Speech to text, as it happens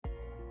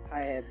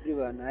Hi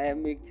everyone, I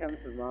am Mikcham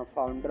Sharma,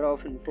 founder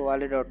of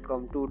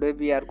Infowale.com. Today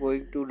we are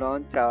going to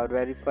launch our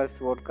very first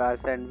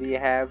podcast and we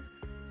have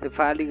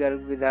Shefali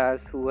Garg with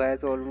us who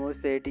has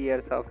almost 8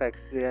 years of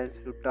experience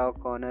to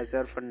talk on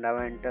Azure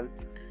fundamentals.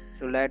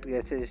 So let's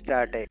get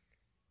started.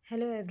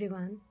 Hello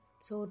everyone.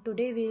 So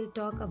today we'll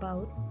talk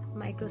about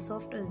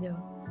Microsoft Azure.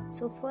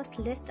 So first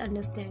let's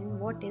understand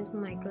what is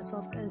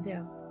Microsoft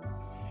Azure.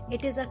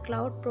 It is a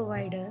cloud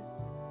provider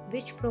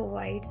which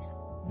provides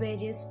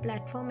various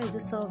platform as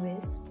a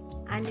service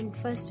and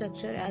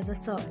infrastructure as a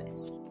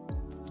service.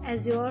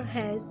 Azure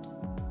has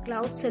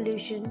cloud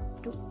solution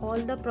to all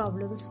the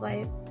problems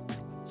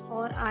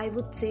or I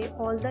would say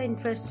all the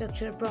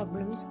infrastructure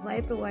problems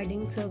while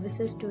providing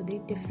services to the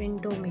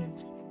different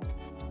domains.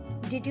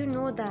 Did you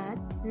know that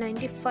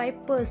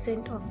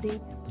 95% of the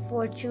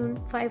Fortune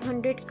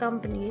 500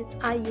 companies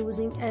are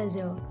using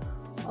Azure?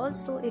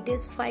 Also, it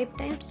is 5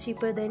 times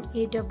cheaper than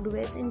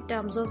AWS in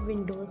terms of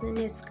Windows and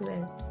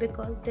SQL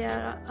because there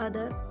are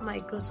other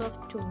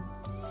Microsoft tools.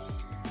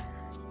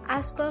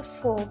 As per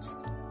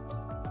Forbes,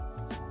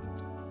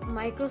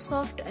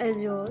 Microsoft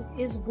Azure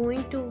is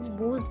going to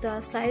boost the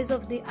size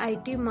of the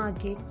IT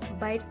market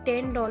by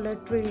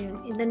 $10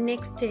 trillion in the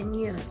next 10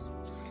 years.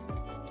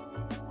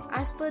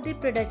 As per the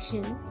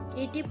prediction,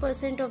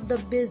 80% of the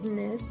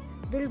business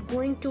will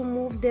going to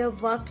move their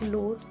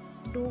workload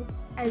to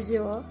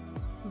Azure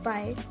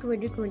by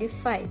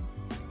 2025.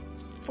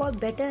 For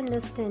better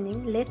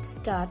understanding, let's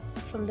start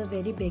from the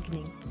very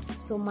beginning.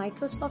 So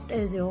Microsoft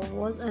Azure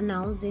was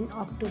announced in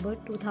October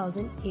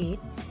 2008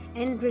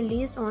 and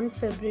released on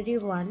February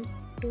 1,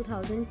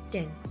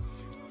 2010.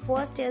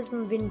 First as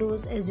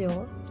Windows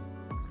Azure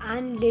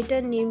and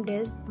later named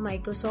as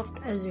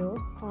Microsoft Azure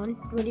on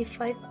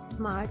 25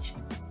 March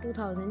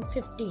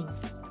 2015.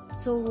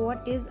 So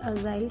what is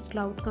Agile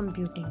Cloud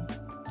Computing?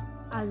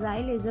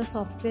 Agile is a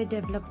software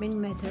development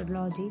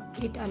methodology.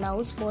 It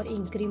allows for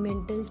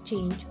incremental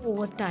change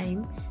over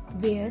time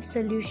where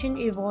solutions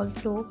evolve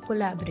through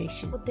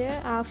collaboration. So there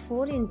are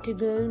 4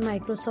 integral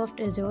Microsoft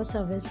Azure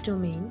service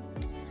domains,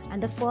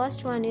 and the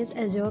first one is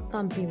Azure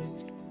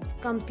Compute.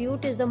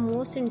 Compute is the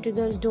most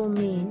integral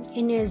domain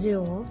in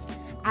Azure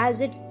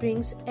as it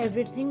brings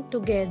everything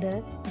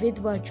together with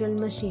virtual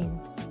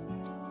machines.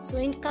 So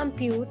in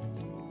compute,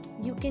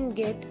 you can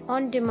get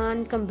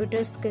on-demand computer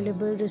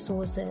scalable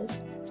resources,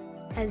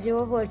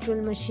 Azure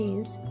virtual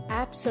machines,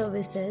 app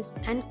services,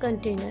 and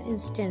container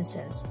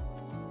instances.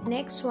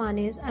 Next one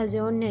is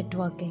Azure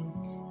Networking,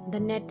 the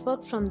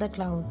network from the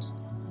clouds.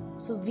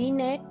 So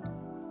VNet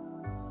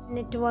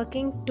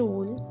networking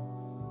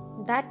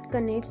tool that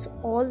connects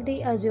all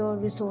the Azure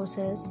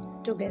resources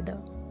together.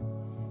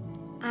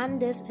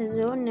 And this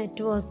Azure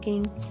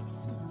networking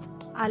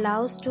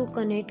allows to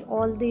connect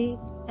all the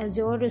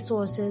Azure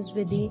resources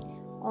with the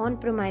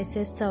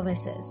on-premises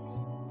services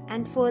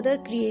and further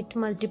create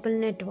multiple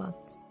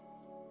networks.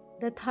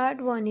 The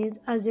third one is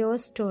Azure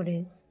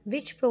Storage,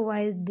 which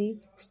provides the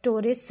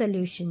storage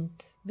solution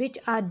which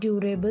are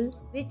durable,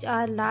 which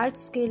are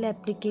large-scale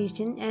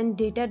application and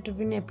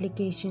data-driven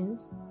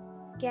applications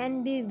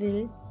can be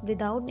built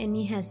without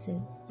any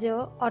hassle.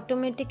 Azure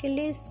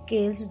automatically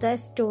scales the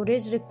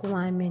storage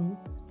requirement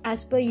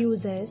as per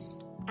users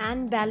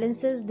and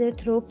balances their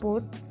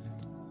throughput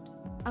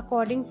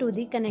according to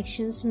the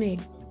connections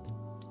made.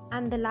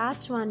 And the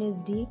last one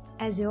is the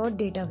Azure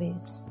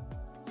Database.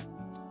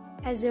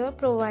 Azure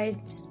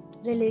provides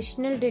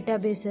relational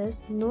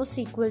databases,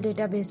 NoSQL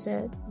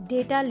databases,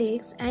 data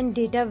lakes, and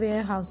data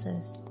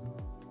warehouses.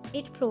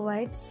 It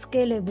provides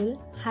scalable,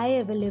 high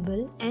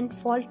available, and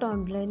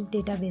fault-tolerant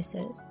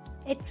databases.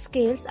 It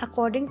scales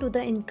according to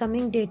the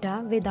incoming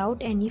data without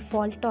any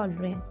fault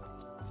tolerance.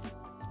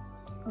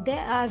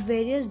 There are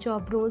various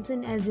job roles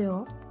in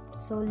Azure,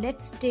 so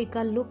let's take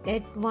a look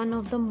at one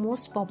of the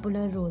most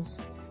popular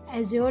roles,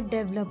 Azure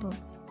Developer.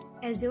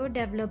 Azure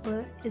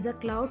Developer is a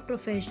cloud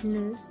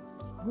professional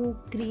who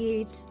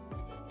creates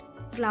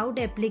cloud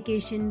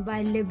application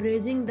by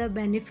leveraging the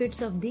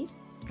benefits of the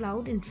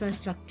cloud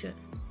infrastructure.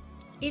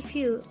 If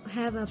you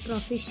have a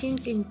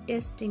proficient in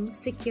testing,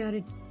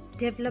 security,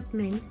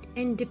 development,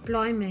 and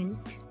deployment,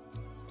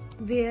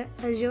 where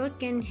Azure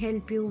can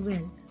help you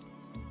well.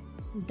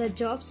 The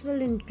jobs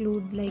will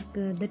include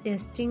the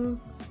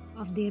testing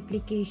of the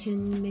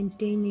application,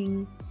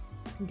 maintaining,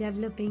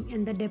 developing,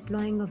 and the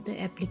deploying of the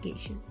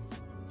application.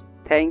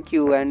 Thank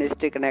you and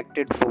stay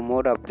connected for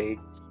more updates.